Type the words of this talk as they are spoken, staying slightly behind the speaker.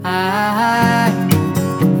I,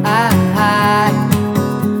 I, I, I,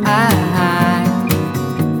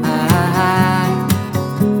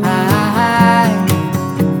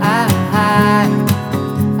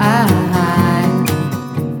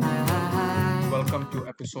 Welcome to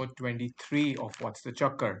episode 23 of What's the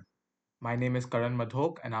Chakkar. My name is Karan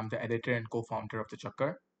Madhok and I'm the editor and co-founder of The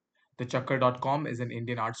Chakkar. TheChakkar.com is an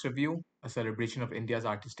Indian arts review, a celebration of India's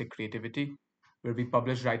artistic creativity, where we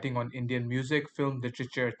publish writing on Indian music, film,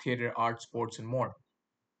 literature, theatre, art, sports, and more.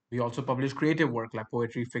 We also publish creative work like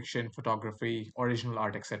poetry, fiction, photography, original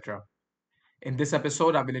art, etc. In this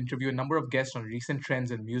episode, I will interview a number of guests on recent trends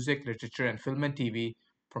in music, literature, and film and TV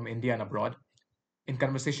from India and abroad. In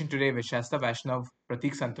conversation today with Shasta Vaishnav,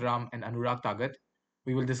 Pratik Santaram, and Anurag Tagat,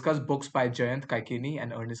 we will discuss books by Jayant Kaikini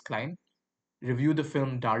and Ernest Klein, review the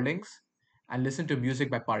film Darlings, and listen to music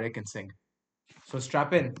by Parekh and Singh. So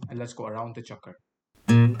strap in and let's go around the chakkar.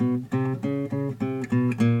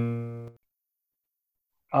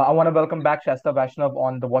 I want to welcome back Shasta Vaishnav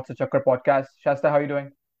on the What's a Chakkar podcast. Shasta, how are you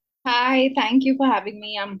doing? Hi, thank you for having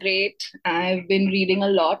me. I'm great. I've been reading a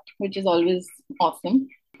lot, which is always awesome.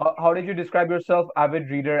 How did you describe yourself? Avid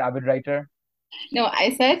reader, avid writer? No,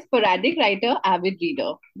 I said sporadic writer, avid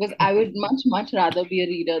reader, because I would much rather be a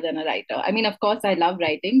reader than a writer. I mean, of course, I love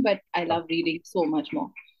writing, but I love reading so much more.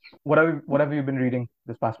 What have you been reading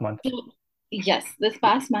this past month? So, yes, this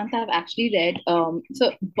past month I've actually read.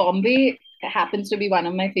 So Bombay happens to be one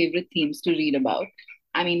of my favorite themes to read about.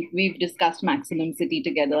 I mean, we've discussed Maximum City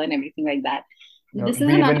together and everything like that. You know, This is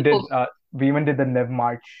another book. we even did the Nev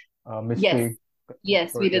March Yes, mystery.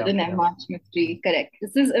 yes, we did Yeah, the yeah. March mystery. Correct.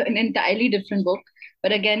 This is an entirely different book,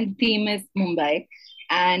 but again, theme is Mumbai,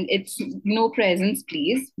 and it's No Presents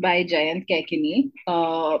Please by Jayant Kekini,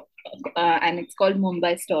 and it's called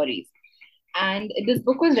Mumbai Stories. And this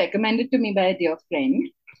book was recommended to me by a dear friend,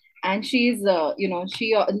 and she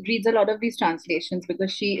reads a lot of these translations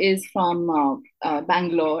because she is from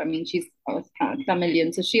Bangalore. I mean, she's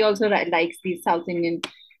Tamilian, so she also likes these South Indian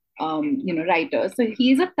writer. So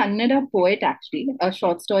he's a Kannada poet, actually, a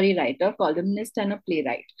short story writer, columnist, and a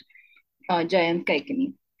playwright, Jayant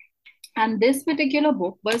Kaikini. And this particular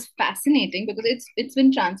book was fascinating because it's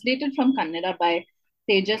been translated from Kannada by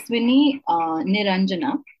Tejaswini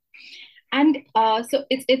Niranjana, and so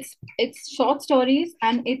it's short stories,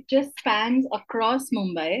 and it just spans across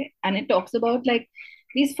Mumbai, and it talks about like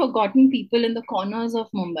these forgotten people in the corners of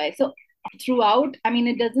Mumbai. So throughout, I mean,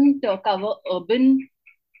 it doesn't cover urban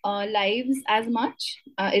lives as much.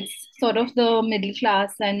 It's sort of the middle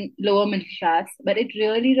class and lower middle class, but it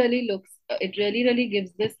really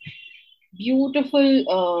gives this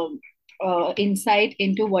beautiful insight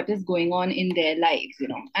into what is going on in their lives,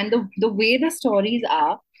 And the way the stories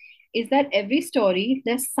are is that every story,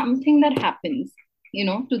 there's something that happens,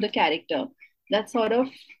 to the character that sort of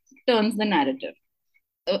turns the narrative.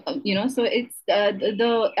 So it's and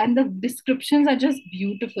the descriptions are just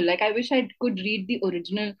beautiful. Like I wish I could read the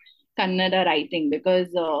original Kannada writing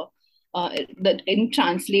because that in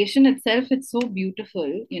translation itself it's so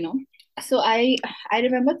beautiful. So I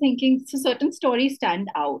remember thinking, so certain stories stand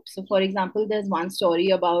out. So for example, there's one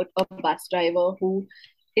story about a bus driver who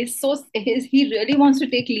he really wants to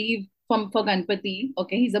take leave for Ganpati.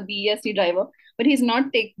 Okay, he's a BEST driver, but he's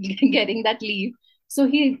not getting that leave. So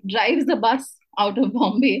he drives the bus out of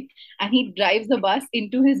Bombay, and he drives the bus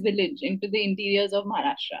into his village, into the interiors of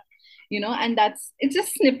Maharashtra. And it's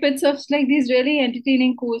just snippets of like these really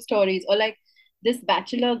entertaining, cool stories. Or like this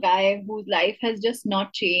bachelor guy whose life has just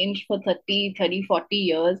not changed for 30, 30, 40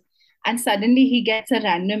 years, and suddenly he gets a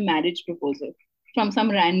random marriage proposal from some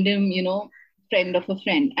random, friend of a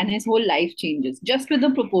friend, and his whole life changes just with the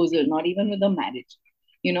proposal, not even with the marriage,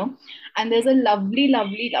 you know. And there's a lovely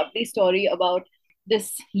story about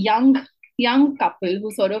this young couple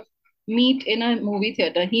who sort of meet in a movie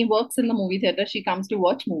theater. He works in the movie theater, she comes to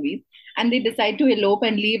watch movies, and they decide to elope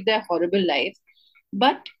and leave their horrible lives.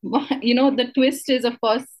 But the twist is, of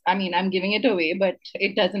course, I mean, I'm giving it away, but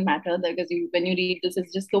it doesn't matter because when you read this,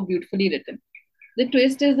 it's just so beautifully written. The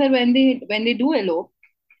twist is that when they do elope,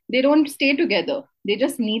 they don't stay together. They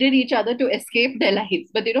just needed each other to escape their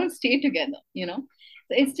lives, but they don't stay together. So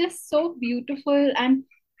it's just so beautiful, and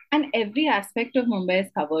every aspect of Mumbai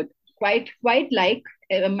is covered. Quite like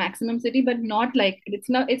a Maximum City, but not like it's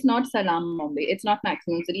not Salam Mumbai. It's not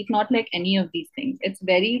Maximum City. It's not like any of these things.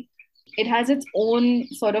 It has its own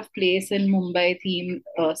sort of place in Mumbai theme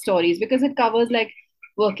stories because it covers like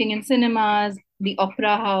working in cinemas, the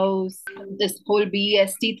opera house, this whole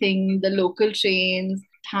BEST thing, the local trains,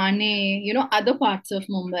 Thane, other parts of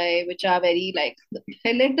Mumbai, which are very like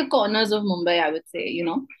the corners of Mumbai, I would say.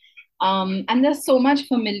 And there's so much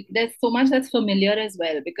that's familiar as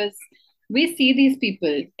well, because we see these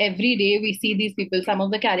people every day. We see these people, some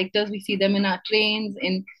of the characters, we see them in our trains,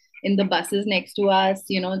 in the buses next to us,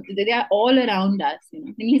 they are all around us,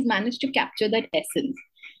 and he's managed to capture that essence.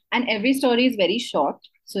 And every story is very short,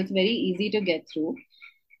 so it's very easy to get through.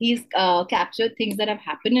 He's captured things that have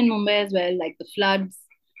happened in Mumbai as well, like the floods,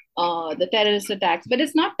 the terrorist attacks, but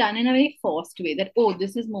it's not done in a very forced way that, oh,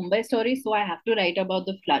 this is Mumbai story, so I have to write about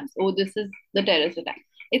the floods. Oh, this is the terrorist attack.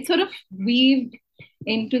 It's sort of weaved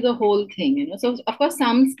into the whole thing. So, of course,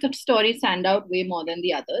 some stories stand out way more than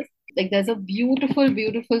the others. Like, there's a beautiful,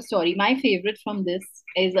 beautiful story. My favorite from this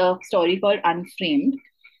is a story called Unframed,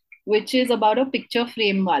 which is about a picture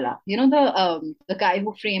frame wala. The guy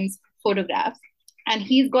who frames photographs, and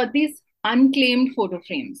he's got these unclaimed photo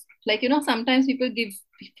frames. Like, sometimes people give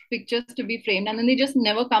pictures to be framed and then they just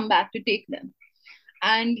never come back to take them.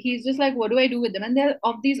 And he's just like, what do I do with them? And they're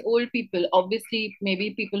of these old people, obviously,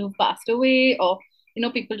 maybe people who passed away, or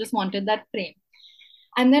people just wanted that frame.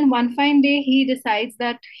 And then one fine day, he decides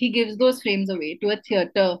that he gives those frames away to a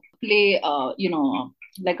theater play,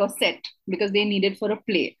 like a set, because they need it for a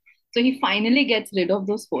play. So he finally gets rid of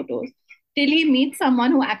those photos till he meets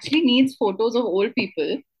someone who actually needs photos of old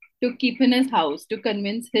people to keep in his house, to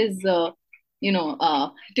convince to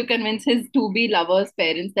convince his to-be lover's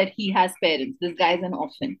parents that he has parents. This guy's an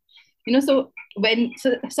orphan. So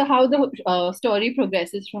how the story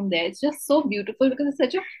progresses from there, it's just so beautiful because it's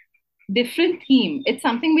such a different theme. It's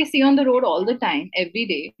something we see on the road all the time, every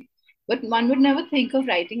day. But one would never think of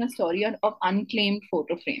writing a story of unclaimed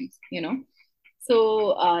photo frames.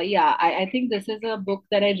 So, yeah, I think this is a book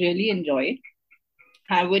that I really enjoyed.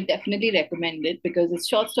 I would definitely recommend it because it's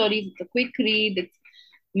short stories, it's a quick read, it's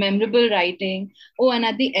memorable writing. Oh, and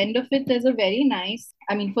at the end of it, there's a very nice,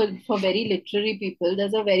 I mean, for very literary people,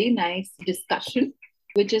 there's a very nice discussion,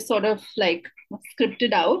 which is sort of like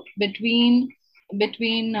scripted out between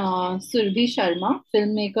Surbhi Sharma,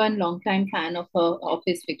 filmmaker and longtime fan of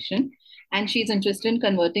his fiction, and she's interested in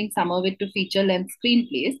converting some of it to feature-length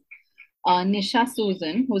screenplays. Nisha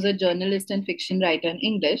Susan, who's a journalist and fiction writer in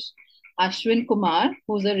English, Ashwin Kumar,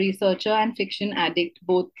 who's a researcher and fiction addict,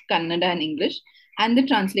 both Kannada and English, and the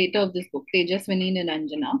translator of this book, Tejaswini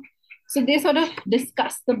Niranjana. So they sort of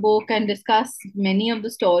discuss the book and discuss many of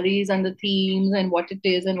the stories and the themes and what it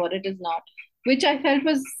is and what it is not, which I felt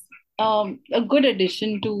was a good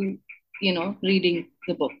addition to, reading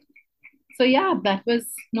the book. So yeah, that was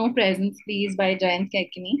No Presents Please by Jayant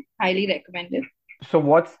Kekini. Highly recommended. So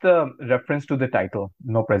what's the reference to the title?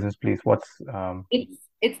 No presents, please. What's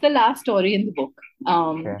It's the last story in the book,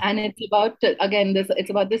 okay? and it's about again this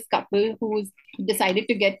it's about this couple who's decided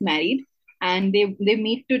to get married, and they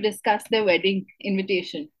meet to discuss their wedding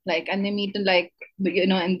invitation, like, and they meet in, like,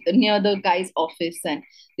 near the guy's office, and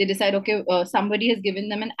they decide, okay, somebody has given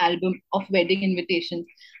them an album of wedding invitations,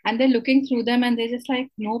 and they're looking through them and they're just like,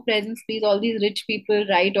 no presents please, all these rich people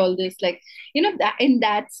write all this, like, that in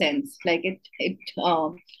that sense, like it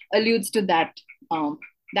alludes to that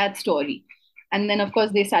story. And then, of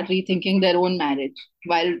course, they start rethinking their own marriage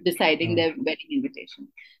while deciding Mm. their wedding invitation.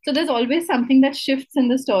 So there's always something that shifts in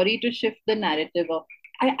the story to shift the narrative of.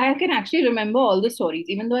 I can actually remember all the stories,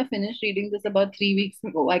 even though I finished reading this about 3 weeks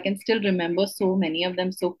ago. I can still remember so many of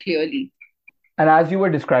them so clearly. And as you were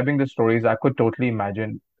describing the stories, I could totally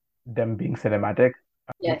imagine them being cinematic.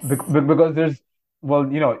 Yes. Because there's, well,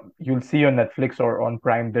 you'll see on Netflix or on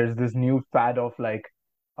Prime, there's this new fad of like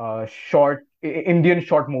short Indian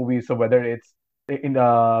short movies. So whether it's in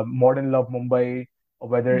Modern Love Mumbai, or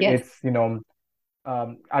whether Yes. it's,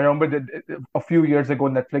 I remember that a few years ago,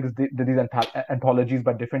 Netflix did these anthologies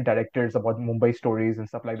by different directors about Mumbai stories and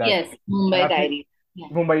stuff like that. Yes. And Mumbai I've Diaries. Yeah.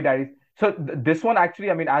 Mumbai Diaries. So this one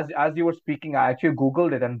actually, I mean, as you were speaking, I actually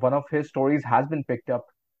Googled it, and one of his stories has been picked up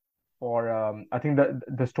for I think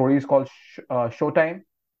the story is called Showtime,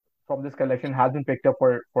 from this collection, has been picked up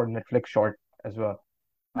for Netflix short as well.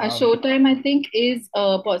 Um, Showtime, I think, is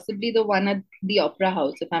possibly the one at the Opera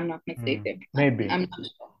House, if I'm not hmm, mistaken. maybe, I'm not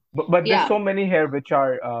sure. but there's Yeah. so many here which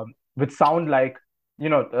are which sound like,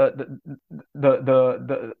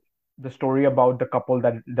 the the story about the couple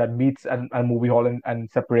that meets and movie hall and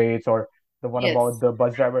separates, or the one about Yes. the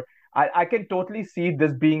bus driver. I can totally see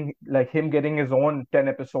this being like him getting his own 10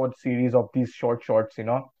 episode series of these shorts, which,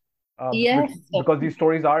 Yes. because these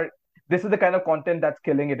stories are, this is the kind of content that's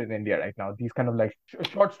killing it in India right now. These kind of like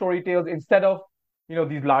short story tales, instead of,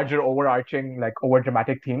 these larger overarching, like over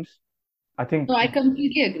dramatic themes. I think. No, I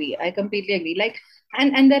completely agree. I completely agree. Like,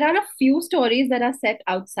 and there are a few stories that are set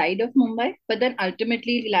outside of Mumbai, but then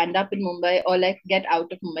ultimately land up in Mumbai or like get out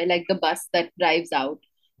of Mumbai, like the bus that drives out,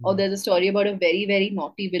 Or Mm. there's a story about a very, very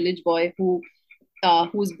naughty village boy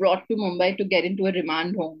who's brought to Mumbai to get into a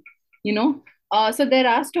remand home. You know, so there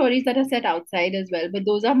are stories that are set outside as well, but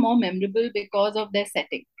those are more memorable because of their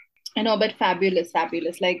setting. I know, but fabulous,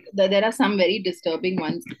 fabulous. Like there are some very disturbing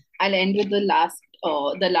ones. I'll end with the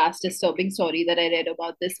last disturbing story that I read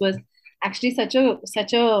about. This was actually such a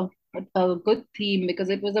good theme because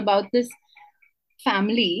it was about this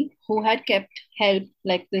family who had kept help,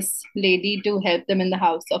 like this lady to help them in the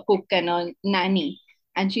house, a cook and a nanny.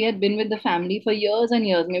 And she had been with the family for years and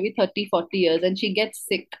years, maybe 30, 40 years, and she gets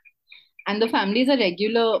sick. And the family is a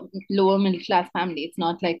regular lower middle class family. It's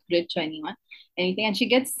not like rich or anything. And she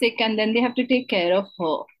gets sick, and then they have to take care of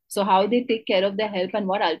her. So how they take care of their health and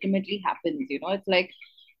what ultimately happens, it's like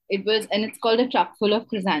and it's called a truck full of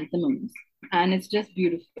chrysanthemums, and it's just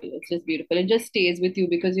beautiful. It's just beautiful. It just stays with you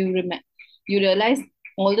because you realize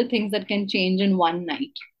all the things that can change in one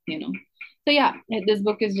night. You know. So yeah, this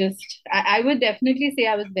book is just. I would definitely say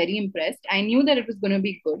I was very impressed. I knew that it was going to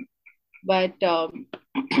be good, but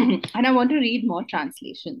and I want to read more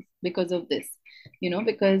translations because of this.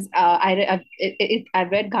 Because I've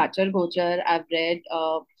read Ghachar Gochar, I've read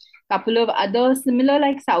a couple of other similar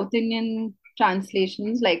like South Indian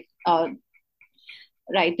translations, like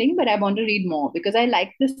writing, but I want to read more because I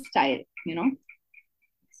like this style.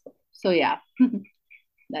 So yeah,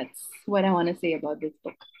 that's what I want to say about this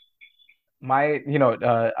book. I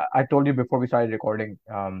told you before we started recording,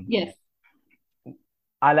 Yes.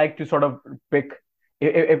 I like to sort of pick,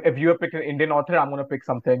 if you pick an Indian author, I'm going to pick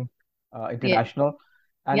something Yeah. international.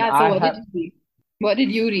 And Yeah. So what did you read? What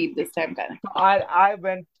did you read this time, Karan? I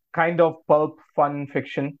went kind of pulp fun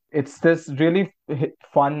fiction. It's this really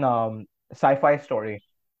fun sci-fi story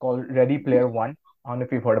called Ready Player One. I don't know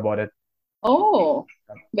if you've heard about it. Oh,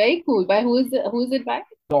 very cool. By who is it by?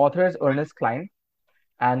 The author is Ernest Cline,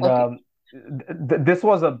 and Okay. this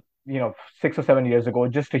was a 6 or 7 years ago,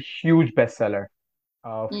 just a huge bestseller.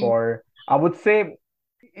 Mm. For I would say,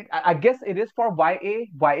 I guess it is for YA.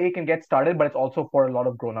 YA can get started, but it's also for a lot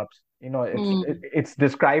of grown-ups. Mm. It's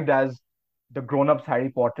described as the grown-ups Harry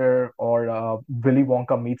Potter or Willy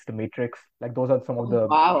Wonka meets the Matrix. Like those are some of Oh, the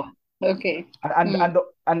wow. Okay. and Mm. and the,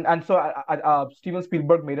 and so Steven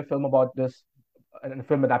Spielberg made a film about this, a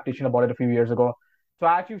film adaptation about it a few years ago. So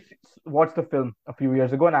I actually watched the film a few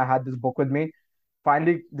years ago, and I had this book with me.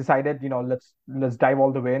 Finally decided, let's dive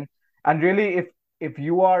all the way in. And really, if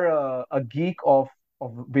you are a geek of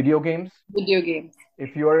video games, Video games.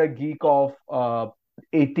 if you are a geek of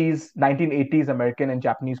 1980s American and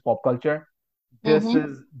Japanese pop culture,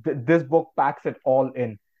 Mm-hmm. this book packs it all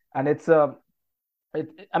in, and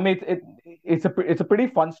I mean, it's a pretty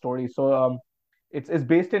fun story. So it's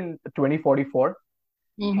based in 2044,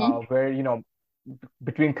 Mm-hmm. where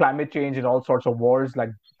between climate change and all sorts of wars, like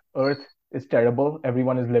Earth is terrible.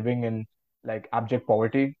 Everyone is living in like abject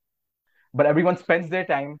poverty, but everyone spends their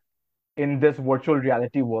time in this virtual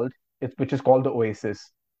reality world, which is called the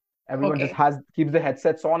Oasis. Everyone just Okay. has keeps the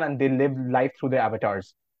headsets on and they live life through their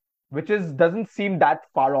avatars, which is doesn't seem that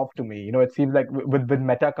far off to me. It seems like with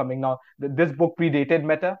Meta coming now, this book predated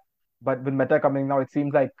Meta, but with Meta coming now, it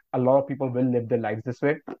seems like a lot of people will live their lives this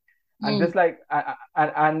way. And Mm. this like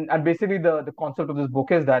and basically the concept of this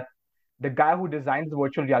book is that the guy who designs the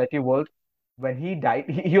virtual reality world, when he died,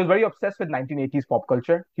 he was very obsessed with 1980s pop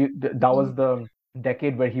culture. That was Mm. the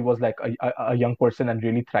decade where he was like a young person and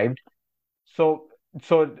really thrived. So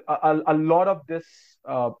a lot of this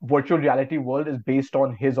virtual reality world is based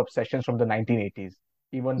on his obsessions from the 1980s,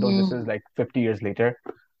 even though this is Mm. like 50 years later.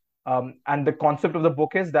 And the concept of the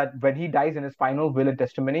book is that when he dies in his final will and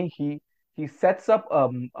testimony, he sets up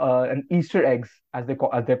an Easter eggs, as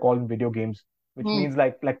they're called in video games, which Mm. means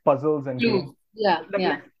like puzzles and games, Clue. Yeah. like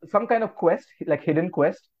Yeah. some kind of quest, like hidden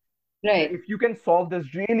quest. Right. If you can solve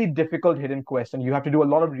this really difficult hidden quest, and you have to do a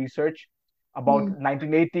lot of research about Mm.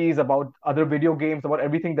 1980s, about other video games, about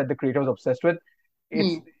everything that the creator was obsessed with,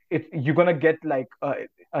 it's Mm. you're gonna get like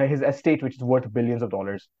his estate, which is worth billions of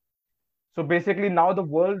dollars. So basically, now the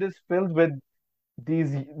world is filled with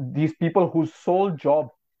these these people whose sole job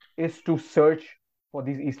is to search for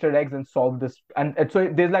these Easter eggs and solve this. And so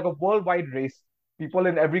there's like a worldwide race. People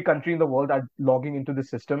in every country in the world are logging into the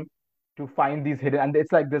system to find these hidden, and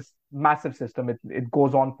it's like this massive system. It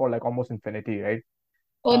goes on for like almost infinity, right?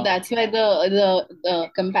 Oh, Um, that's why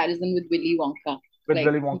the comparison with Willy Wonka. with Like,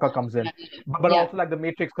 Willy Wonka comes in, but yeah. also like the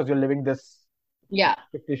Matrix, because you're living this Yeah.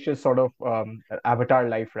 fictitious sort of avatar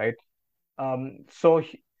life, right? So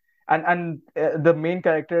the main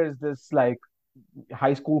character is this like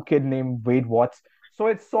high school kid named Wade Watts. So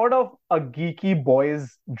it's sort of a geeky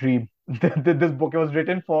boy's dream. This book was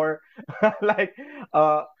written for like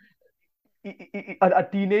uh a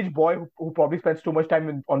teenage boy who probably spends too much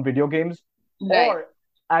time on video games, Right. or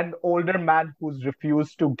an older man who's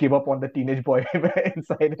refused to give up on the teenage boy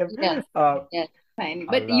inside him. Yes. Uh, Yes. Fine.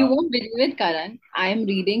 But I'll, you won't believe it, Karan. I'm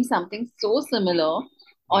reading something so similar hmm.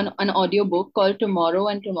 on an audiobook called Tomorrow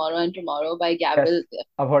and Tomorrow and Tomorrow by Yes, Gabriel.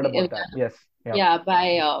 I've heard uh, about that. Yes, yeah. Yeah,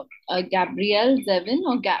 by Gabrielle Zevin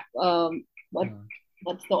or what Hmm.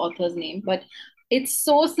 what's the author's name? But it's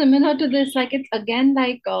so similar to this. Like it's again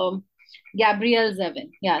like Gabrielle Zevin.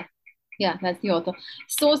 Yeah, yeah, that's the author.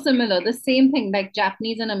 So similar, the same thing like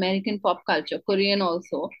Japanese and American pop culture, Korean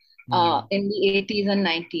also, Hmm. in the 80s and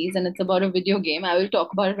 90s, and it's about a video game. I will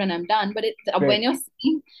talk about it when I'm done. But it's Great.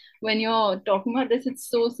 when you're talking about this, it's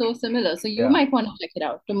so similar. So you Yeah. might want to check it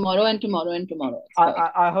out. Tomorrow and Tomorrow and Tomorrow. It's called.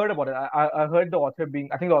 I heard about it. I heard the author being,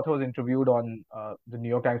 I think the author was interviewed on the New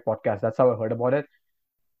York Times podcast. That's how I heard about it.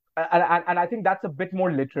 And I think that's a bit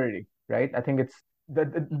more literary, right? I think it's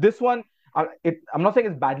this one. I'm not saying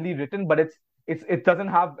it's badly written, but it doesn't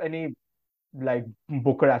have any like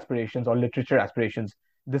Booker aspirations or literature aspirations.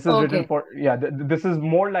 This is written Okay. for, yeah. This is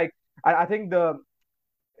more like, I think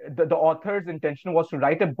the author's intention was to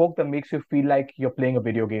write a book that makes you feel like you're playing a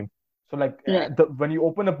video game. So like Right. when you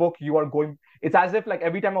open a book, you are going. It's as if like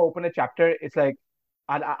every time I open a chapter, it's like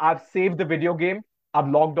I've saved the video game, I've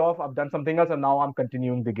logged off, I've done something else, and now I'm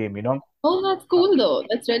continuing the game. Oh, that's Uh, cool though.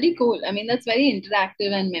 That's really cool. I mean, that's very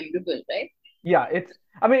interactive and memorable, right? yeah, it's.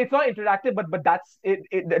 I mean, it's not interactive, but that's it.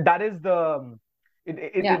 That is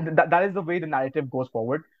Yeah. that is the way the narrative goes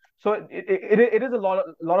forward. So it is a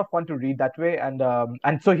lot of fun to read that way,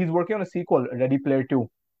 and so he's working on a sequel, Ready Player Two,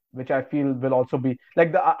 which I feel will also be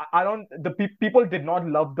like I don't the people did not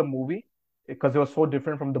love the movie because it was so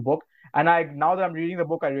different from the book, and I now that I'm reading the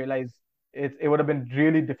book, I realize it would have been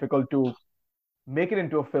really difficult to make it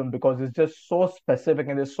into a film because it's just so specific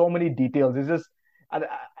and there's so many details. It's just,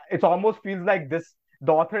 it almost feels like the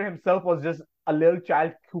author himself was just a little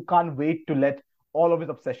child who can't wait to let all of his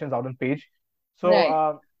obsessions out on page. So,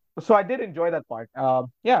 Right. so I did enjoy that part.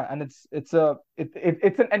 Yeah, and it's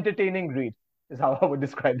an entertaining read, is how I would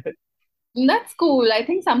describe it. That's cool. I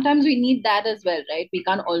think sometimes we need that as well, right? We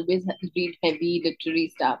can't always read heavy literary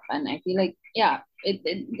stuff, and I feel like yeah,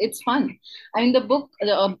 it's fun. I mean,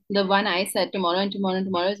 the one I said Tomorrow and Tomorrow and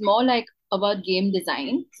Tomorrow is more like about game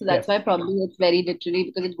design, so that's why Yes. probably it's very literary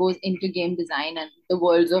because it goes into game design and the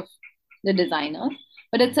worlds of the designers.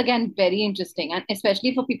 But it's again very interesting, and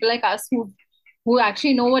especially for people like us who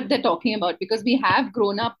actually know what they're talking about because we have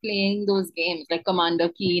grown up playing those games like Commander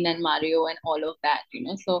Keen and Mario and all of that,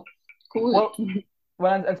 So cool. Well,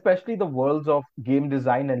 well, and especially the worlds of game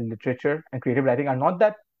design and literature and creative writing are not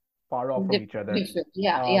that far off from each other. Different.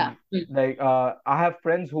 Yeah, yeah. Um, like I have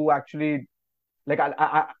friends who actually like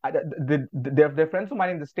they're friends of mine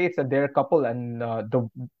in the States, and they're a couple, and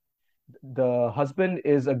the husband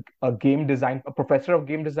is a game design, a professor of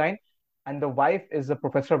game design, and the wife is a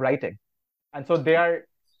professor of writing. And so they are,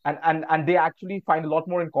 and they actually find a lot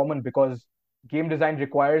more in common because game design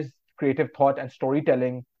requires creative thought and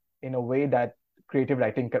storytelling in a way that creative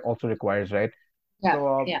writing also requires, right? Yeah,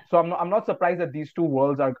 So, yeah. so I'm not surprised that these two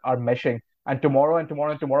worlds are meshing, and tomorrow and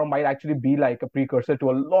tomorrow and tomorrow might actually be like a precursor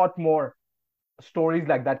to a lot more stories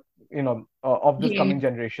like that, of this coming Game.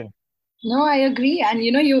 generation. No, I agree. And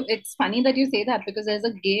it's funny that you say that because there's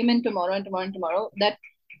a game in Tomorrow and Tomorrow and Tomorrow that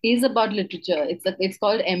is about literature. It's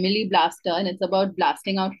called Emily Blaster and it's about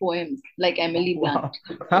blasting out poems like Emily Blunt.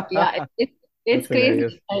 Wow. Yeah, it's That's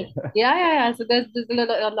hilarious. crazy. Yeah. So there's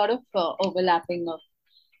a lot of overlapping of,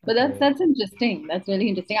 but That's hilarious. that's interesting. That's really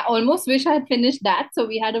interesting. I almost wish I had finished that so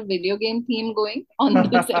we had a video game theme going on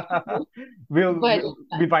this episode. we'll, But we'll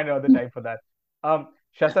we'll find another time for that.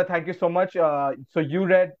 Shasta, thank you so much. So you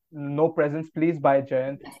read No Presents Please by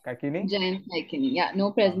Jayant Kakini, Giant Kaikini. Yeah, No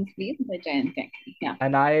um, Presents Please by Giant Kaikini. Yeah.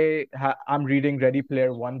 and I'm reading Ready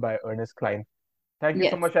Player One by Ernest Cline. Thank you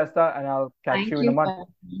so Yes. much, Shasta, and I'll catch Thank you in a you.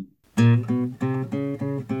 month.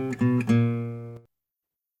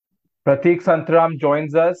 Pratik Santram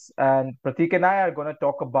joins us, and Pratik and I are going to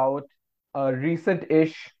talk about a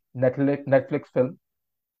recent-ish Netflix film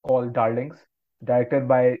called Darlings, directed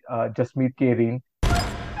by Jasmeet K. Reen.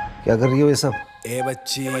 क्या कर रही हो ये सब ए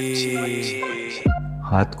बच्ची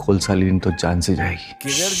हाथ खोल साली नहीं तो जान से जाएगी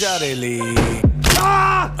किधर जा रेली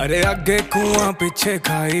अरे आगे कुआं पीछे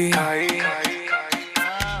खाई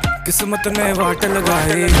किस्मत ने वाट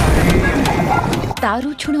लगाई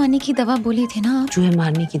दारू छुड़वाने की दवा बोली थी ना आप? चूहे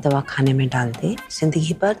मारने की दवा खाने में डाल दे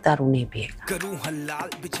जिंदगी भर दारू नहीं पिएगा करूं हलाल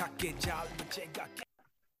बिछा के जाल बचेगा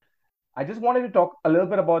I just wanted to talk a little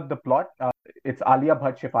bit about the plot. It's Alia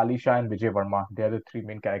Bhatt, Shefali Shah, and Vijay Verma. They're the three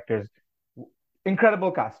main characters.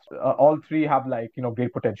 Incredible cast. All three have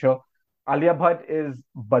great potential. Alia Bhatt is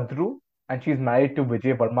Badru, and she's married to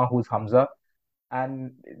Vijay Verma, who's Hamza,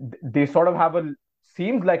 and they sort of have a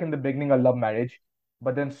seems like in the beginning a love marriage,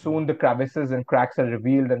 but then soon the crevices and cracks are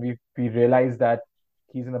revealed, and we realize that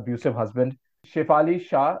he's an abusive husband. Shefali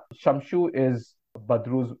Shah Shamshu is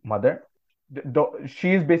Badru's mother.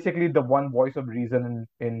 She's basically the one voice of reason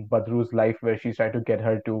in Badru's life, where she's trying to get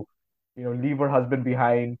her to, leave her husband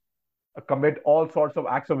behind, commit all sorts of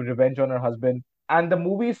acts of revenge on her husband. And the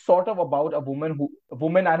movie is sort of about a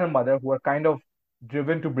woman and her mother who are kind of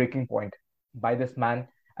driven to breaking point by this man,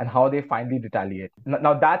 and how they finally retaliate.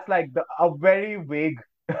 Now that's like a very vague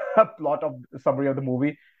plot of summary of the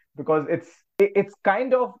movie, because it's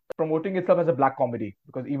kind of promoting itself as a black comedy,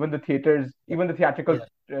 because even the theatrical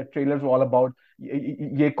trailers were all about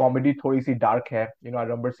ye comedy thodi si dark hai. I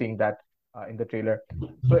remember seeing that in the trailer.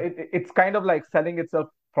 So it's kind of like selling itself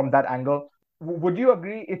from that angle. Would you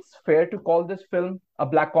agree it's fair to call this film a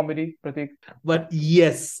black comedy, Pratik? But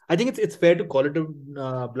yes, I think it's fair to call it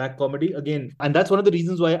a black comedy again, and that's one of the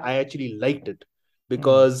reasons why I actually liked it,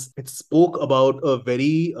 because it spoke about a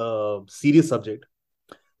very serious subject.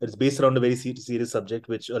 It's based around a very serious subject,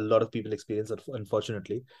 which a lot of people experience,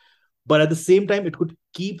 unfortunately. But at the same time, it could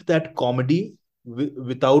keep that comedy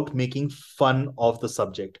without making fun of the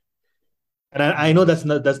subject. And I know that's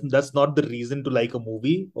not the reason to like a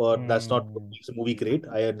movie, or that's not what makes a movie great.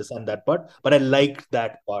 I understand that part, but I liked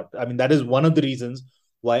that part. I mean, that is one of the reasons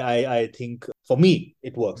why I think for me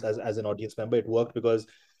it works as an audience member. It worked because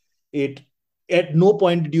it at no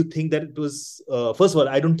point did you think that it was first of all,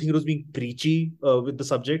 I don't think it was being preachy with the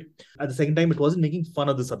subject. At the second time, it wasn't making fun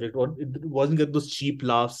of the subject, or it wasn't getting those cheap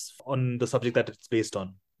laughs on the subject that it's based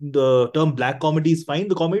on. The term black comedy is fine.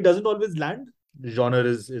 The comedy doesn't always land. The genre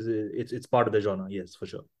it's part of the genre, yes, for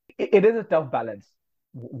sure. It is a tough balance,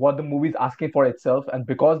 what the movie is asking for itself, and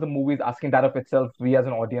because the movie is asking that of itself, we as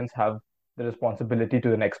an audience have the responsibility to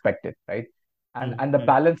then expect it, right? And the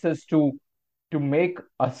balance is to make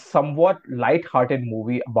a somewhat light-hearted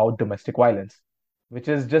movie about domestic violence, which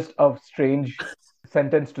is just a strange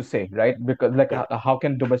sentence to say, right? Because like, how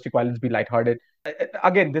can domestic violence be light-hearted?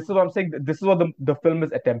 Again, this is what I'm saying. This is what the film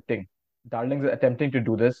is attempting. Darlings is attempting to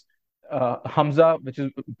do this. Hamza, which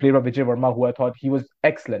is played by Vijay Verma, who I thought he was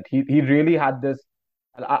excellent. He really had this.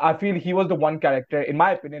 I feel he was the one character, in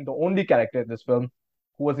my opinion, the only character in this film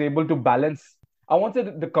who was able to balance. I won't say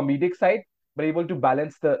the comedic side, but able to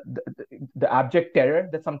balance the abject terror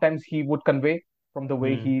that sometimes he would convey from the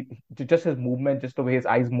way just his movement, just the way his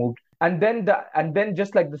eyes moved, and then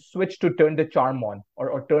just like the switch to turn the charm on,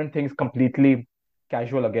 or turn things completely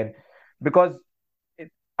casual again, because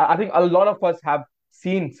I think a lot of us have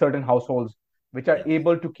seen certain households which are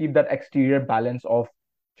able to keep that exterior balance of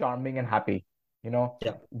charming and happy,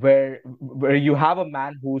 where you have a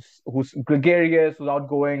man who's gregarious, who's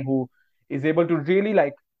outgoing, who is able to really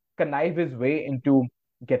like connive his way into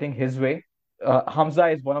getting his way. Hamza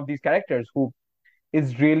is one of these characters who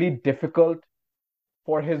is really difficult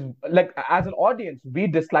for his, like, as an audience, we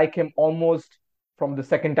dislike him almost from the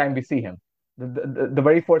second time we see him. The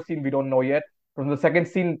very first scene we don't know yet. From the second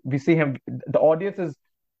scene we see him, the audience is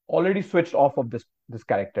already switched off of this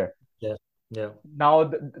character. Yeah. Now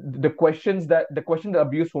the question that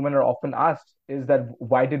abused women are often asked is that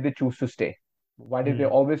why did they choose to stay? Why did they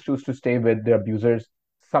always choose to stay with their abusers?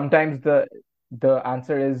 Sometimes the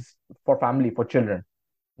answer is for family, for children.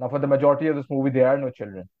 Now, for the majority of this movie, there are no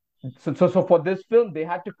children. So for this film, they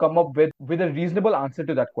had to come up with a reasonable answer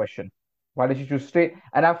to that question. Why did she choose to stay?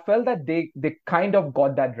 And I felt that they kind of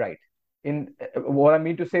got that right. In what I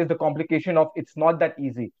mean to say is the complication of it's not that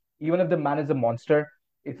easy. Even if the man is a monster,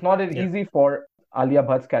 it's not as easy for Alia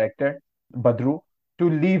Bhatt's character, Badru, to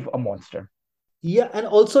leave a monster. Yeah, and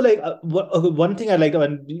also like one thing I like,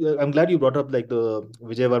 and I'm glad you brought up like the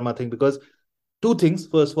Vijay Verma thing, because two things.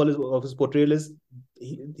 First of all, of his portrayal is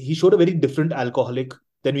he showed a very different alcoholic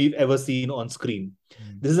than we've ever seen on screen.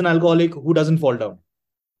 This is an alcoholic who doesn't fall down,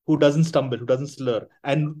 who doesn't stumble, who doesn't slur.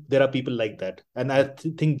 And there are people like that. And I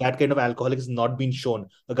think that kind of alcoholic has not been shown.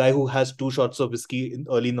 A guy who has 2 shots of whiskey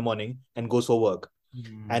early in the morning and goes for work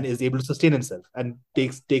and is able to sustain himself and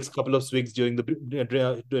takes a couple of swigs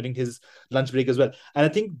during his lunch break as well. And I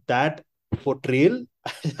think that portrayal,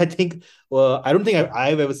 I think I don't think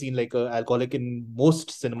I've ever seen like an alcoholic in most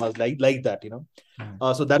cinemas like that,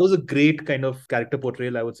 So that was a great kind of character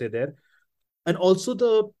portrayal, I would say, there. And also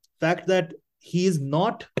the fact that he's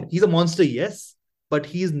a monster, yes, but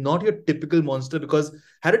he's not your typical monster, because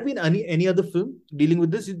had it been any other film dealing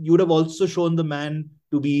with this, you would have also shown the man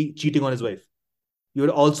to be cheating on his wife. You would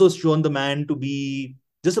have also shown the man to be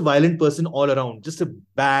just a violent person all around, just a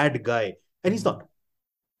bad guy. And he's not.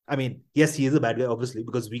 I mean, yes, he is a bad guy, obviously,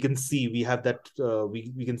 because we have that,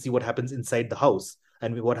 we can see what happens inside the house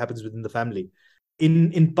and what happens within the family.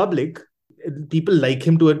 In public, people like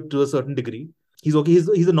him to a certain degree. He's okay.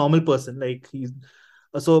 He's a normal person. Like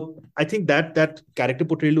so. I think that character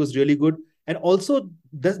portrayal was really good, and also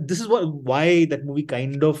this is why that movie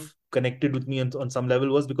kind of connected with me on some level,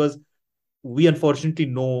 was because we unfortunately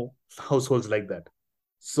know households like that.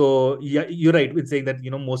 So yeah, you're right in saying that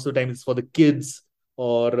most of the time it's for the kids,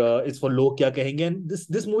 or it's for log kya kahenge, and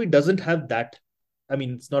this movie doesn't have that. I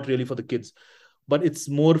mean, it's not really for the kids, but it's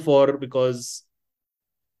more for, because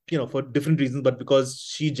for different reasons, but because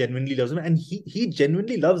she genuinely loves him, and he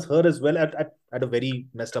genuinely loves her as well, at a very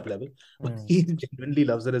messed up level. But he genuinely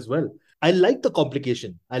loves her as well. I like the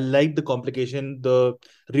complication. The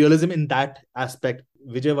realism in that aspect.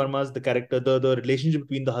 Vijay Varma's the character, the relationship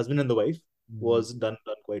between the husband and the wife was done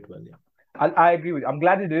quite well. Yeah. I agree with you. I'm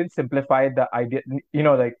glad they didn't simplify the idea.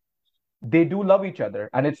 Like they do love each other,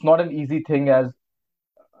 and it's not an easy thing as,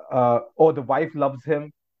 oh, the wife loves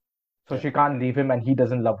him, so Yeah. she can't leave him, and he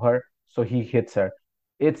doesn't love her, so he hits her.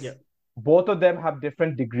 It's Yeah. both of them have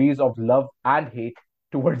different degrees of love and hate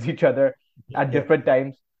towards each other at Yeah. different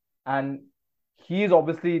times, and he is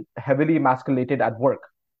obviously heavily emasculated at work.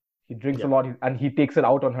 He drinks a Yeah. lot, and he takes it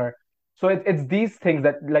out on her. So it's these things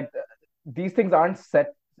that, like, these things aren't said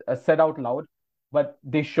out loud, but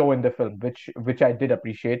they show in the film, which I did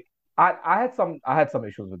appreciate. I had some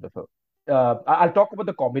issues with the film. I'll talk about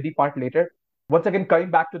the comedy part later. Once again, coming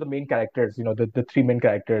back to the main characters, the three main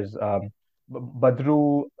characters,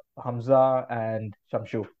 Badru, Hamza, and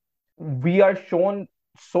Shamshu. We are shown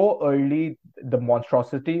so early the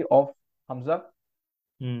monstrosity of Hamza,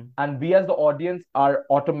 and we as the audience are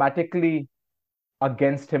automatically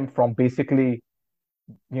against him from basically,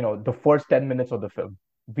 the first 10 minutes of the film.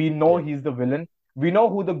 We know Yeah. he's the villain. We know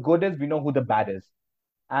who the good is. We know who the bad is.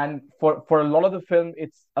 And for a lot of the film,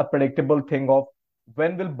 it's a predictable thing of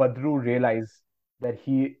when will Badru realize that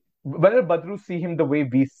when will Badru see him the way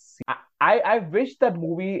we see? I wish that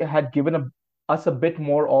movie had given us a bit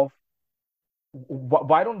more of,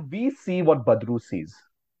 why don't we see what Badru sees?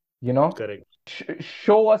 Correct.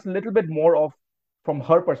 Show us a little bit more of, from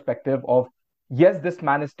her perspective of, yes, this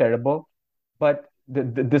man is terrible, but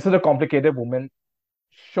this is a complicated woman.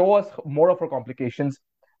 Show us more of her complications,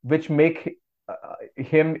 which make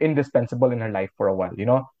him indispensable in her life for a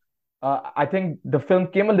while. I think the film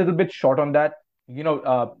came a little bit short on that.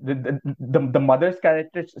 The mother's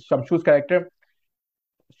character, Shamshu's character,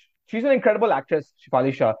 she's an incredible actress,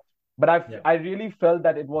 Shifali Shah, but Yeah. I really felt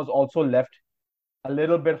that it was also left a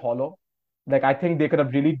little bit hollow. Like, I think they could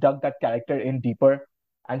have really dug that character in deeper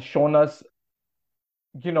and shown us,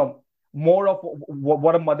 more of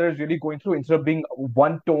what a mother is really going through, instead of being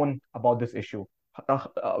one tone about this issue.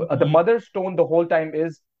 The mother's tone the whole time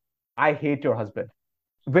is, I hate your husband,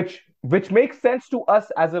 which makes sense to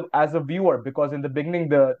us as a viewer, because in the beginning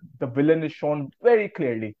the villain is shown very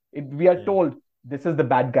clearly. We are Yeah. told this is the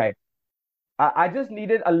bad guy. I just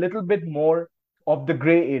needed a little bit more of the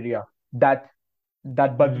gray area that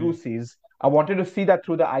Badru sees. I wanted to see that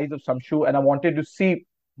through the eyes of Samshu, and I wanted to see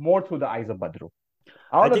more through the eyes of Badru.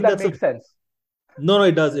 I I don't know if think that that's makes sense. No,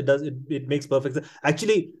 it does. It does. It makes perfect sense.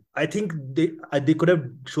 Actually, I think they could have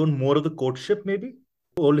shown more of the courtship. Maybe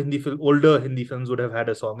older Hindi films would have had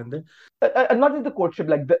a song in there. And not just the courtship,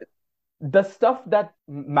 like the stuff that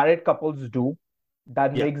married couples do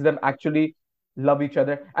that Yeah. makes them actually love each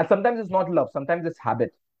other. And sometimes it's not love, sometimes it's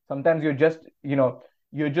habit. Sometimes you're just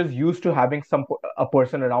used to having a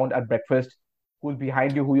person around at breakfast who's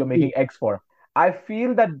behind you, who you're making eggs for. I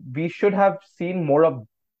feel that we should have seen more of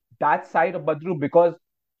that side of Badru, because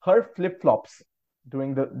her flip-flops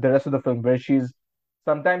during the rest of the film, where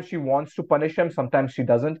sometimes she wants to punish him, sometimes she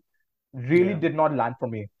doesn't, really Yeah. did not land for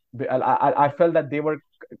me. I felt that they were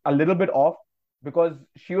a little bit off, because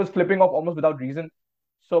she was flipping off almost without reason.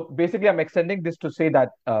 So basically, I'm extending this to say that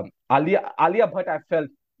Alia Bhatt, I felt,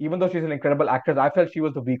 even though she's an incredible actress, I felt she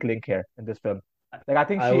was the weak link here in this film. Like, I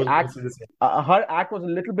think I was also the same. her act was a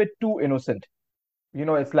little bit too innocent.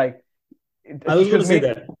 It's like I was she going was to say made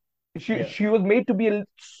that. she Yeah. she was made to be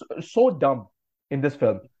so dumb in this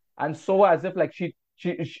film, and so as if like she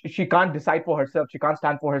can't decide for herself, she can't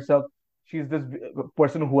stand for herself. She's this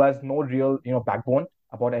person who has no real backbone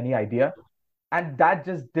about any idea, and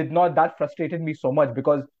that frustrated me so much,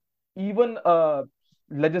 because even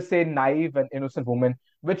let's just say naive and innocent woman,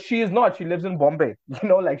 which she is not, she lives in Bombay,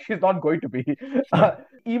 like she's not going to be uh,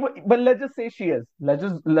 even, but let's just say she is,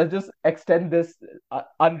 let's just extend this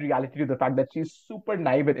unreality to the fact that she's super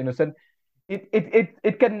naive and innocent.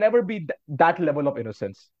 It can never be that level of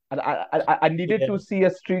innocence, and I needed Yeah. to see a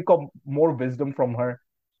streak of more wisdom from her,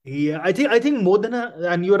 Yeah, I think more than a,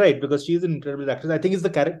 and you're right because she's an incredible actress. I think it's the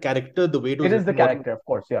character, the way it It was is the written. What character, of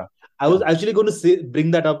course. Yeah, I was actually going to say, bring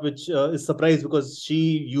that up, which is surprised because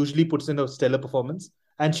she usually puts in a stellar performance,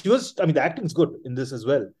 and she was. I mean, the acting is good in this as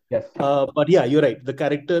well. yes. But yeah, you're right. The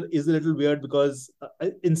character is a little weird because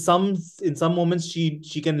in some moments she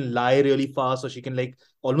can lie really fast, or she can like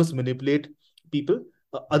almost manipulate people,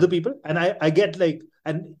 other people. And I get like,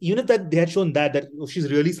 and even if that they had shown that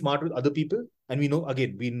she's really smart with other people, and we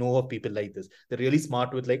know of people like this. They're really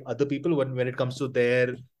smart with like other people when it comes to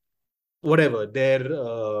their whatever their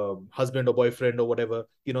husband or boyfriend or whatever,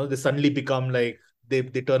 they suddenly become like they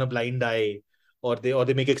turn a blind eye, or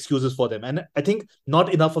they make excuses for them. And I think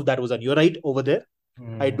not enough of that was done. You're right over there.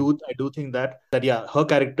 I do think that yeah, her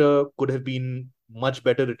character could have been much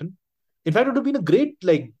better written. In fact, it would have been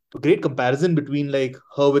a great comparison between like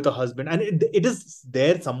her with her husband, and it is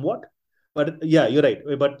there somewhat. But yeah, you're right.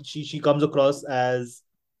 But she comes across as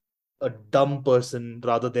a dumb person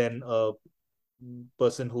rather than a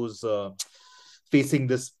person who's facing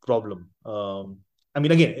this problem. I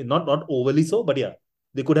mean, again, not overly so, but yeah,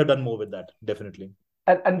 they could have done more with that, definitely.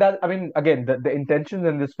 And that, I mean, again, the intentions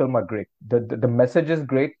in this film are great. The message is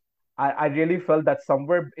great. I really felt that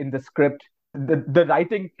somewhere in the script, the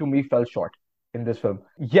writing to me fell short in this film.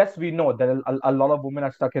 Yes, we know that a lot of women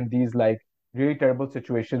are stuck in these like really terrible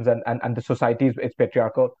situations, and the society is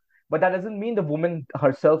patriarchal, but that doesn't mean the woman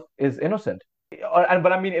herself is innocent. And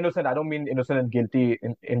but I mean innocent, I don't mean innocent and guilty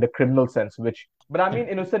in the criminal sense, but I mean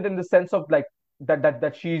innocent in the sense of like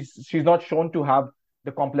that she's not shown to have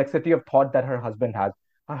the complexity of thought that her husband has.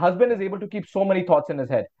 Her husband is able to keep so many thoughts in his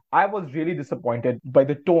head. I was really disappointed by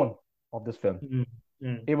the tone of this film. Mm,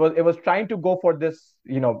 mm, It was trying to go for this,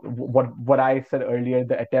 what I said earlier,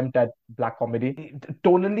 the attempt at black comedy.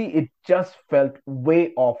 Tonally, it just felt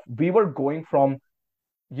way off. We were going from,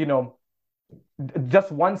 you know,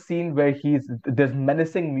 just one scene where there's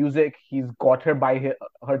menacing music. He's got her by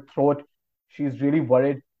her throat. She's really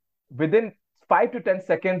worried. Within 5 to 10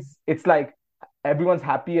 seconds, it's like everyone's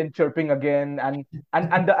happy and chirping again, and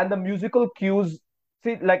the musical cues.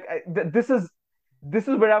 See, like this is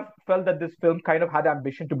where I felt that this film kind of had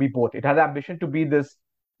ambition to be both. It had ambition to be this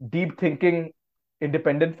deep thinking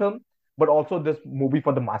independent film, but also this movie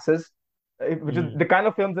for the masses, which is mm. the kind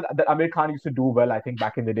of films that Amir Khan used to do well, I think,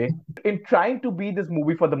 back in the day. In trying to be this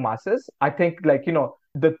movie for the masses, I think, like,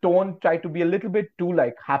 the tone tried to be a little bit too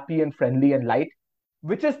like happy and friendly and light,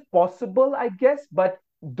 which is possible, I guess, but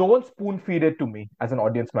don't spoon feed it to me as an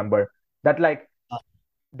audience member. That like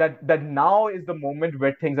that now is the moment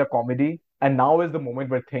where things are comedy, and now is the moment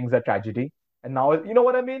where things are tragedy, and now you know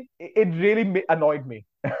what I mean. It really annoyed me.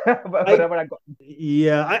 I Whenever I got.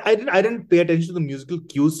 Yeah, I didn't pay attention to the musical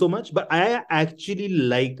cues so much, but I actually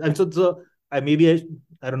liked. And so I maybe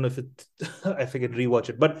I don't know if it if I can rewatch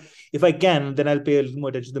it, but if I can, then I'll pay a little more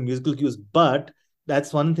attention to the musical cues. But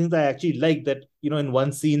that's one of the things I actually like, that in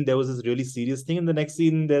one scene there was this really serious thing, in the next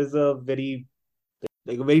scene there's a very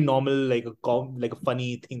normal, like a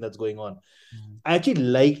funny thing that's going on. I actually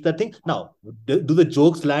like that thing. Now, do the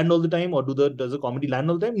jokes land all the time, or does the comedy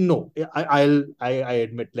land all the time? No, I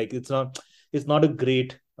admit, like, it's not a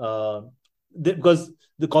great because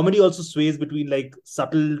the comedy also sways between like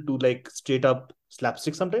subtle to like straight up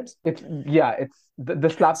slapstick sometimes. It's Yeah, it's the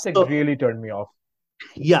slapstick So really turned me off.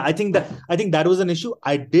 yeah, I think that was an issue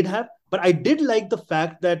I did have, but I did like the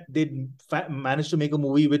fact that they managed to make a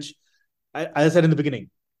movie which, as I said in the beginning,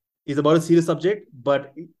 is about a serious subject,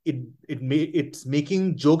 but it's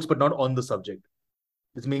making jokes, but not on the subject.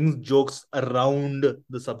 It's making jokes around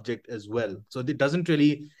the subject as well. So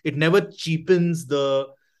it never cheapens the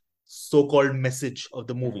so-called message of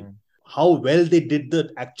the movie. Mm. How well they did the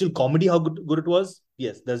actual comedy, how good it was,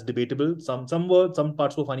 yes, that's debatable. Some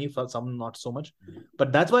parts were funny, some not so much.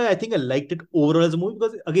 But that's why I think I liked it overall as a movie,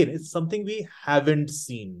 because again, it's something we haven't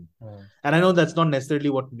seen. Mm. And I know that's not necessarily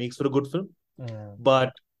what makes for a good film, Mm.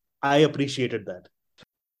 but I appreciated that.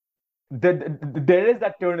 There is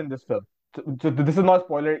that turn in this film. So this is not a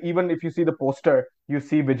spoiler. Even if you see the poster, you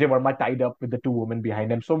see Vijay Varma tied up with the two women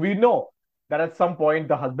behind him. So we know that at some point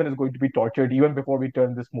the husband is going to be tortured even before we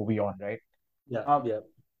turn this movie on, right? Yeah, Um, yeah.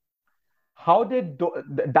 how did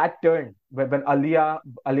that turn when Alia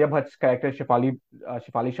Bhatt's character,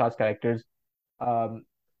 Shefali Shah's characters, um,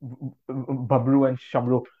 Babru and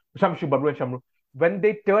Babru and Shamru, when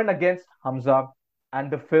they turn against Hamza, and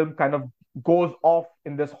the film kind of goes off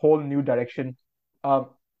in this whole new direction. Um,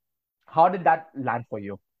 how did that land for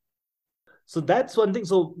you? So that's one thing.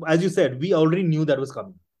 So as you said, we already knew that was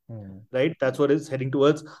coming, Mm. right? That's what it's heading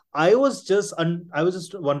towards. I was just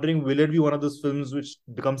wondering, will it be one of those films which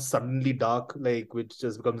becomes suddenly dark, like which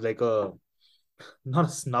just becomes like a not a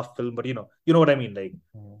snuff film, but you know what I mean, like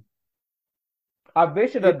I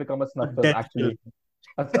wish it it, had become a a snuff film, death film. actually.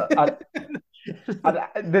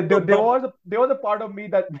 There was a part of me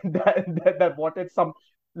that that wanted some,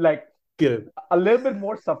 like, Okay. a little bit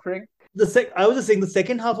more suffering. I was just saying the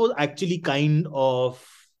second half was actually kind of,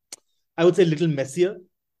 I would say, a little messier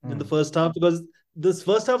than the first half, because this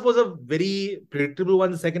first half was a very predictable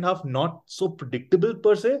one. The second half, not so predictable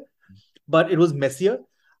per se, but it was messier.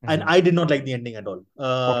 And I did not like the ending at all.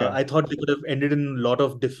 Okay. I thought they could have ended in a lot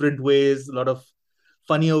of different ways, a lot of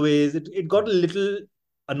funnier ways. It got a little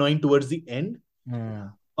annoying towards the end,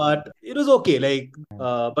 but it was okay.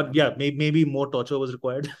 But yeah, maybe more torture was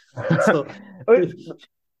required. So,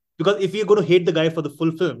 because if you're going to hate the guy for the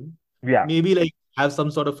full film, Yeah. maybe like have some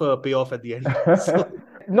sort of a payoff at the end. So,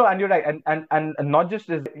 No, and you're right, and not just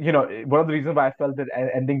as one of the reasons why I felt that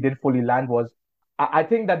ending did fully land was, I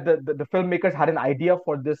think that the filmmakers had an idea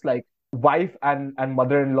for this, like, wife and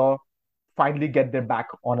mother-in-law finally get their back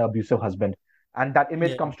on an abusive husband, and that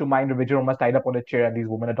image yeah, comes to mind. Vijay Verma's tied up on a chair and these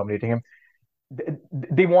women are dominating him.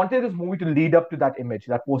 They wanted this movie to lead up to that image,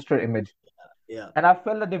 that poster image. yeah. And I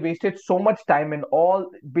felt that they wasted so much time in all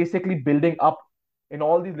basically building up in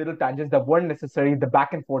all these little tangents that weren't necessary, the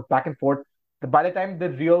back and forth, back and forth. By the time the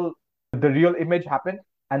real image happened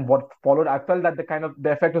and what followed, I felt that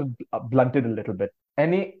the effect was blunted a little bit.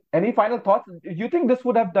 Any final thoughts? You think this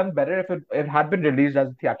would have done better if it had been released as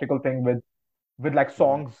a theatrical thing with like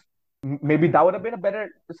songs? Maybe that would have been a better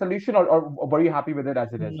solution, or were you happy with it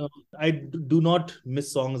as it is? No, I do not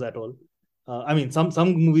miss songs at all. I mean, some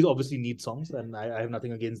movies obviously need songs, and I have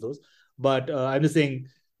nothing against those. But I'm just saying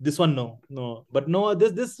this one, no. But no,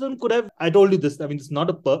 this one could have. I told you this. I mean, it's not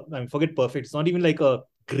I mean, forget perfect. It's not even like a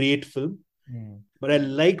great film. But I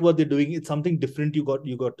liked what they're doing. It's something different. You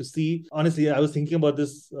got to see. Honestly, I was thinking about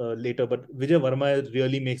this later, but Vijay Varma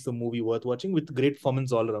really makes the movie worth watching with great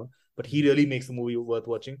performance all around. But he really makes the movie worth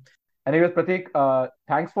watching. Anyways, Pratik,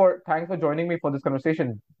 thanks for joining me for this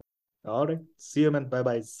conversation. All right, see you, man. Bye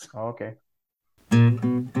bye. Okay.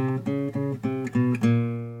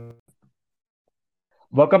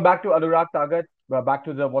 Welcome back to Anurag Tagat. We're back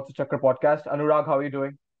to the What's the Chakra podcast. Anurag, how are you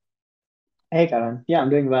doing? Hey, Karan. Yeah, I'm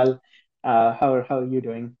doing well. How are you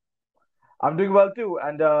doing? I'm doing well too.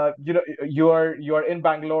 And you're in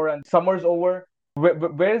Bangalore and summer's over.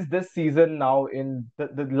 Where is this season now in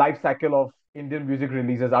the life cycle of Indian music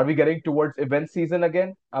releases? Are we getting towards event season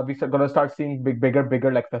again? Are we gonna start seeing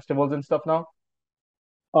bigger like festivals and stuff now?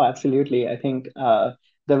 Oh, absolutely. I think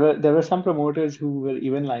there were some promoters who were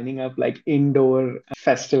even lining up like indoor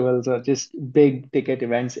festivals or just big ticket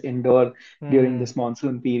events indoor during Hmm. this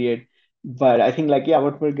monsoon period. But I think like yeah,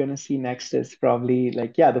 what we're gonna see next is probably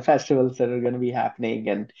like yeah, the festivals that are gonna be happening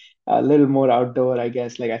and a little more outdoor, I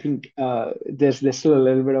guess. Like I think there's still a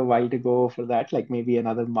little bit of while to go for that, like maybe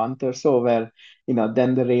another month or so, where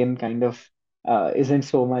then the rain kind of isn't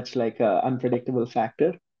so much like a unpredictable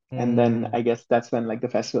factor. And then Hmm. I guess that's when like the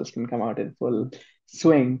festivals can come out in full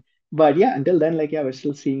swing. But yeah, until then, like yeah, we're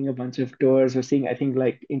still seeing a bunch of tours. We're seeing, I think,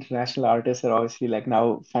 like international artists are obviously like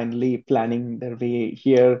now finally planning their way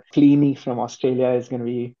here. Plini from Australia is going to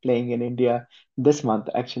be playing in India this month,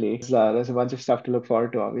 actually. There's a bunch of stuff to look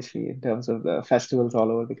forward to, obviously, in terms of the festivals all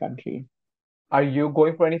over the country. Are you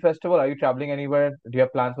going for any festival? Are you traveling anywhere? Do you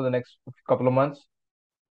have plans for the next couple of months?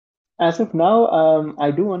 As of now,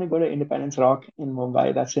 I do want to go to Independence Rock in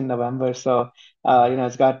Mumbai. That's in November. So,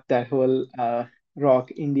 it's got that whole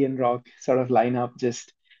rock, Indian rock sort of lineup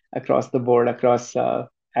just across the board, across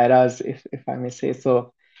eras, if I may say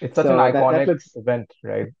so. It's such an So that iconic looks event,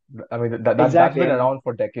 right? I mean, that's exactly, been and around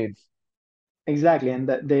for decades. exactly, and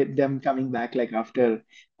them coming back like after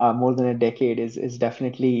more than a decade is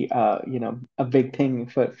definitely a big thing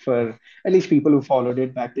for at least people who followed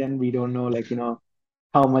it back then. We don't know like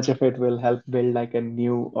how much of it will help build like a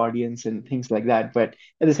new audience and things like that. But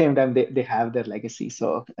at the same time, they have their legacy.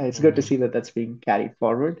 So it's good to Hmm. see that that's being carried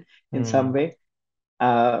forward in some Hmm. way.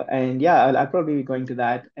 And yeah, I'll probably be going to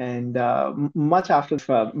that. And much after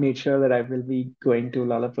made sure that I will be going to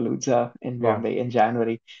Lollapalooza in Yeah. Bombay in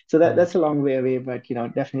January. So that's a long way away, but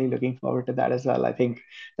definitely looking forward to that as well. I think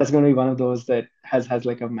that's going to be one of those that has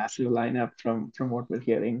like a massive lineup from what we're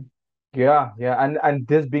hearing. Yeah, yeah, and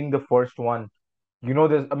this being the first one,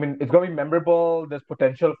 there's, I mean, it's gonna be memorable. There's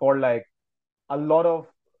potential for like a lot of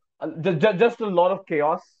just a lot of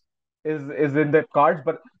chaos is in the cards,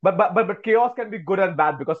 but chaos can be good and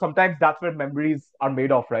bad because sometimes that's where memories are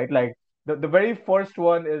made of, right? Like the very first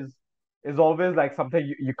one is always like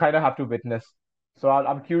something you kind of have to witness. So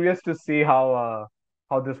I'm curious to see how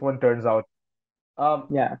this one turns out. Um,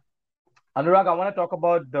 Yeah. Anurag, I want to talk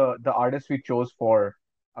about the artist we chose for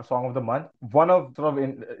our song of the month. One of sort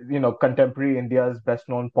of contemporary India's best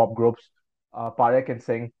known pop groups, Parekh and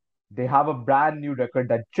Singh. They have a brand new record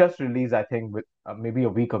that just released, I think, with maybe a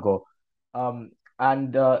week ago. And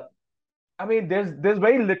I mean, there's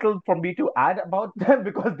very little for me to add about them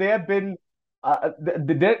because they have been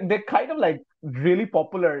they're kind of like really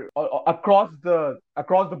popular across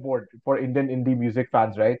the board for Indian indie music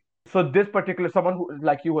fans, right? So this particular someone who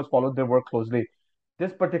like you who has followed their work closely,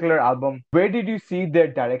 this particular album, where did you see their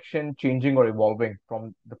direction changing or evolving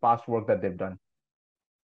from the past work that they've done?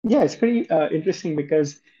 Yeah, it's pretty interesting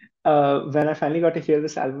because when I finally got to hear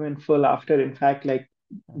this album in full after, in fact, like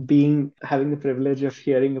being having the privilege of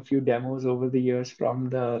hearing a few demos over the years from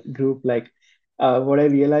the group, like what I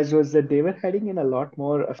realized was that they were heading in a lot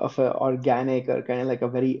more of a organic or kind of like a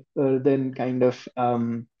very earthen kind of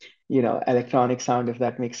electronic sound, if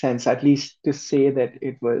that makes sense. At least to say that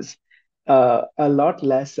it was a lot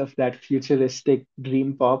less of that futuristic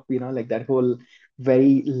dream pop, like that whole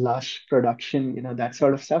very lush production, that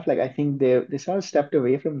sort of stuff. Like I think they sort of stepped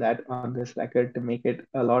away from that on this record to make it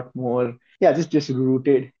a lot more, yeah, just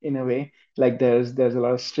rooted in a way. Like there's a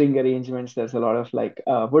lot of string arrangements, there's a lot of like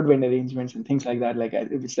woodwind arrangements and things like that, like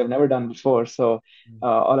which I've never done before. So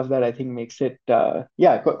all of that I think makes it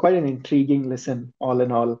yeah, quite an intriguing listen all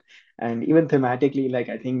in all. And even thematically, like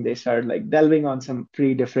I think they started like delving on some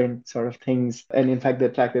pretty different sort of things. And in fact, the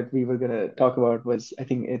track that we were gonna talk about was, I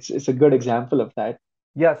think it's a good example of that.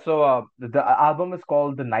 Yeah, so the album is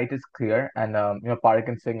called "The Night Is Clear," and Parekh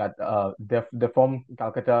and Singh, they're from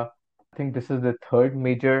Calcutta. I think this is the third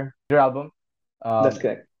major album. That's Um,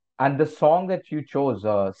 correct. and the song that you chose,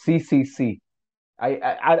 CCC,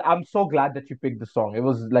 I'm so glad that you picked the song. It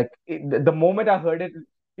was like the moment I heard it,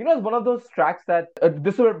 it's one of those tracks that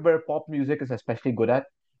this is where pop music is especially good at.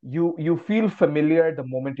 You feel familiar the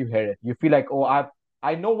moment you hear it. You feel like, oh,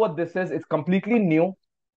 I know what this is. It's completely new.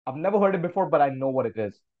 I've never heard it before, but I know what it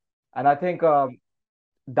is. And I think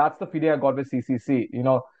that's the feeling I got with CCC.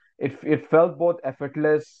 It felt both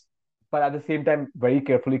effortless, but at the same time very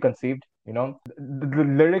carefully conceived. The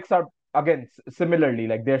lyrics are again similarly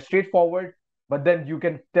like they're straightforward, but then you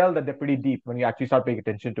can tell that they're pretty deep when you actually start paying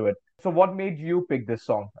attention to it. So, what made you pick this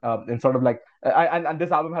song? And sort of like, and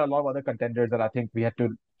this album had a lot of other contenders that I think we had to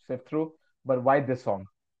sift through. But why this song?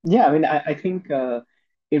 Yeah, I mean, I think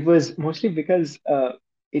it was mostly because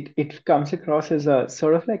it comes across as a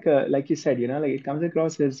sort of like a, like you said, like it comes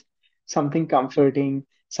across as something comforting,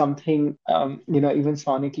 something even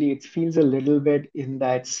sonically it feels a little bit in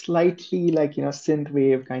that slightly like synth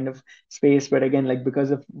wave kind of space. But again, like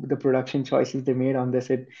because of the production choices they made on this,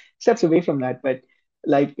 it steps away from that. But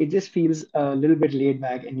like it just feels a little bit laid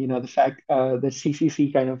back, and the fact that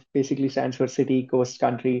CCC kind of basically stands for city, coast,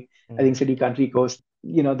 country. I think city, country, coast,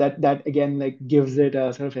 that again like gives it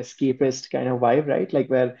a sort of escapist kind of vibe, right? Like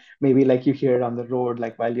where maybe like you hear it on the road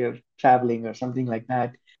like while you're traveling or something like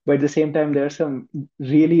that. But at the same time there are some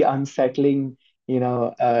really unsettling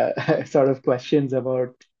sort of questions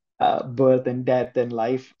about birth and death and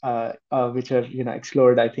life, which are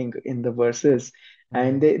explored, I think, in the verses.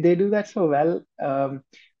 And they do that so well,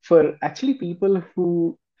 for actually people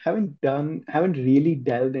who haven't really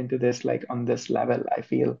delved into this like on this level. I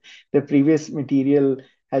feel the previous material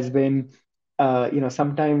has been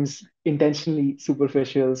sometimes intentionally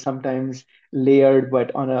superficial, sometimes layered,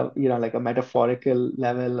 but on a like a metaphorical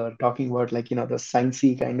level, or talking about like the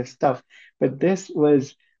sciencey kind of stuff. But this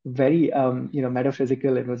was very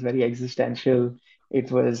metaphysical. It was very existential. It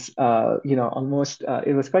was almost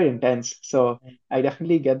it was quite intense. So I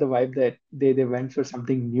definitely get the vibe that they went for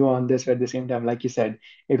something new on this, but at the same time, like you said,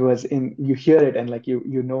 it was in, you hear it and like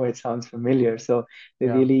you know it sounds familiar. So they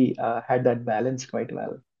Yeah. really had that balance quite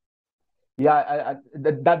well. Yeah,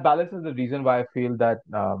 that balance is the reason why I feel that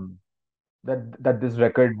that this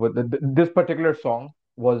record this particular song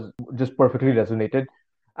was just perfectly resonated,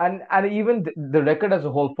 and even the record as a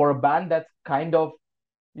whole for a band that's kind of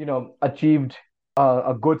achieved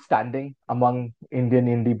a good standing among Indian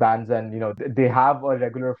indie bands, and they have a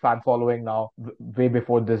regular fan following now way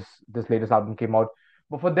before this latest album came out.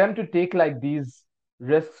 But for them to take like these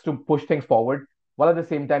risks to push things forward while at the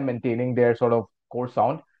same time maintaining their sort of core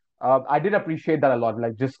sound, I did appreciate that a lot.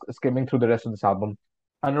 Like just skimming through the rest of this album.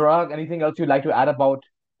 Anurag, anything else you'd like to add about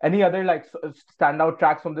any other like standout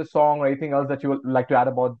tracks from this song, or anything else that you would like to add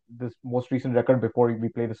about this most recent record before we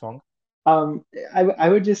play the song? Um, I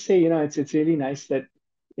would just say, it's really nice that,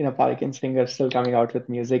 Parik and Singh are still coming out with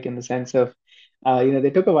music, in the sense of,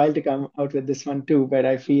 they took a while to come out with this one too, but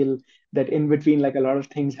I feel that in between, like a lot of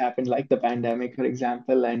things happened, like the pandemic, for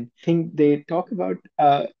example, and I think they talk about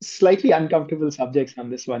slightly uncomfortable subjects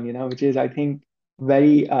on this one, which is, I think,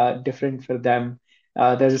 very different for them.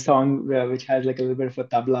 There's a song which has like a little bit of a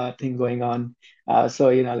tabla thing going on. So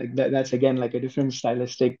like that's again like a different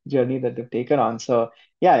stylistic journey that they've taken on. So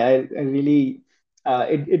yeah, I really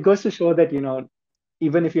it goes to show that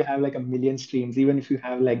even if you have like a million streams, even if you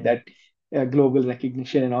have like that global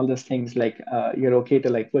recognition and all those things, like you're okay to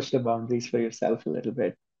like push the boundaries for yourself a little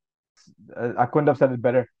bit. I couldn't have said it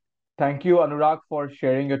better. Thank you, Anurag, for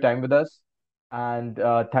sharing your time with us. And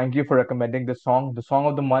thank you for recommending this song. The song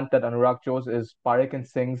of the month that Anurag chose is Parekh and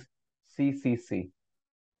Singh's CCC.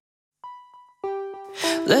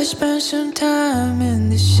 Let's spend some time in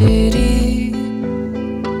the city.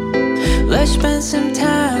 Let's spend some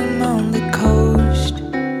time on the coast.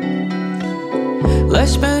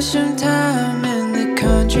 Let's spend some time in the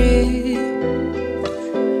country.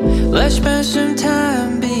 Let's spend some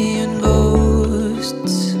time being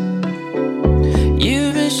ghosts.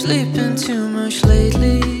 You've been sleeping too much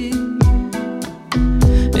lately.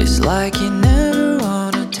 It's like you never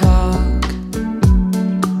wanna talk.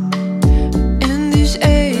 In this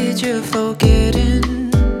age of forgetting,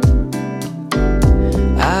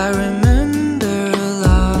 I remember a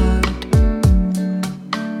lot.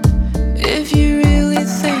 If you really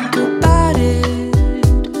think about it,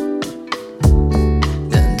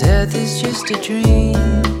 then death is just a dream.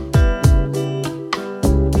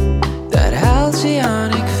 That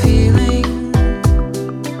halcyonic feeling,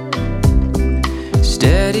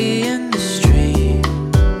 steady in the stream.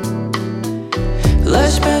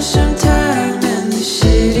 Let's spend some time in the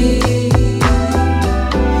city.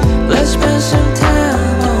 Let's spend some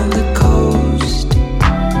time on the coast.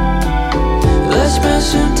 Let's spend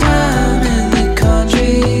some time in the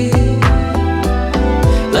country.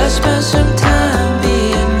 Let's spend some time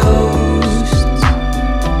being ghosts.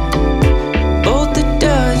 Both the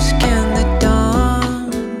dusk and the dawn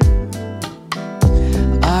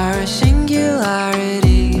are a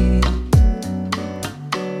singularity.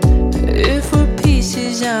 If we're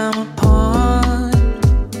pieces, I'm a pawn.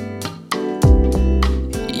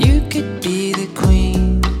 You could be the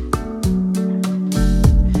queen.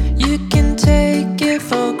 You can take it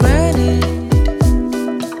for granted.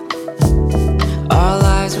 Our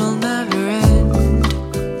lives will never end.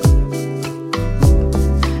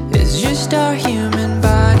 It's just our human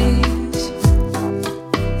bodies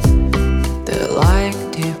that like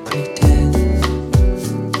to pretend.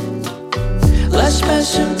 Let's spend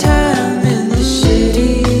some time in the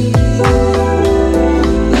city.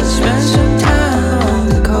 Let's spend some time on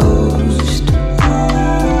the coast.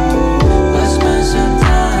 Let's spend some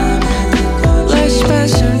time in the country. Let's spend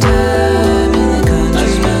some time in the country.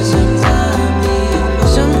 Let's spend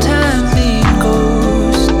some time being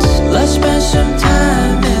ghosts. Let's spend some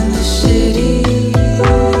time in the city.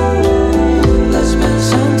 Let's spend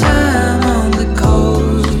some time on the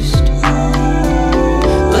coast.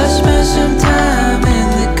 Let's spend some time in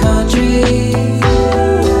the country.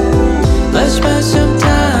 Let's spend some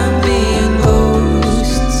time being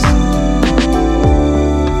ghosts.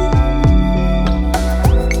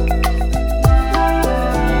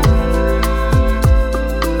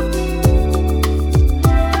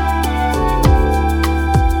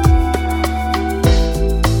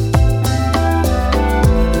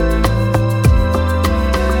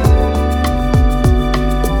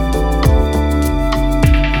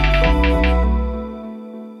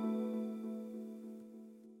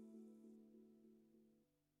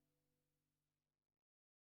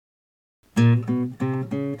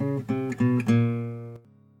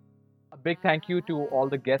 A big thank you to all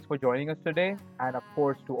the guests for joining us today, and of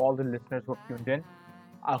course to all the listeners who have tuned in.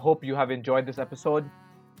 I hope you have enjoyed this episode.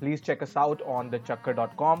 Please check us out on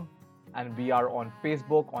thechakkar.com, and we are on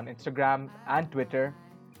Facebook, on Instagram, and Twitter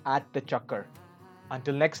at The Chakkar.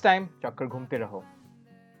 Until next time, Chakkar ghumte raho.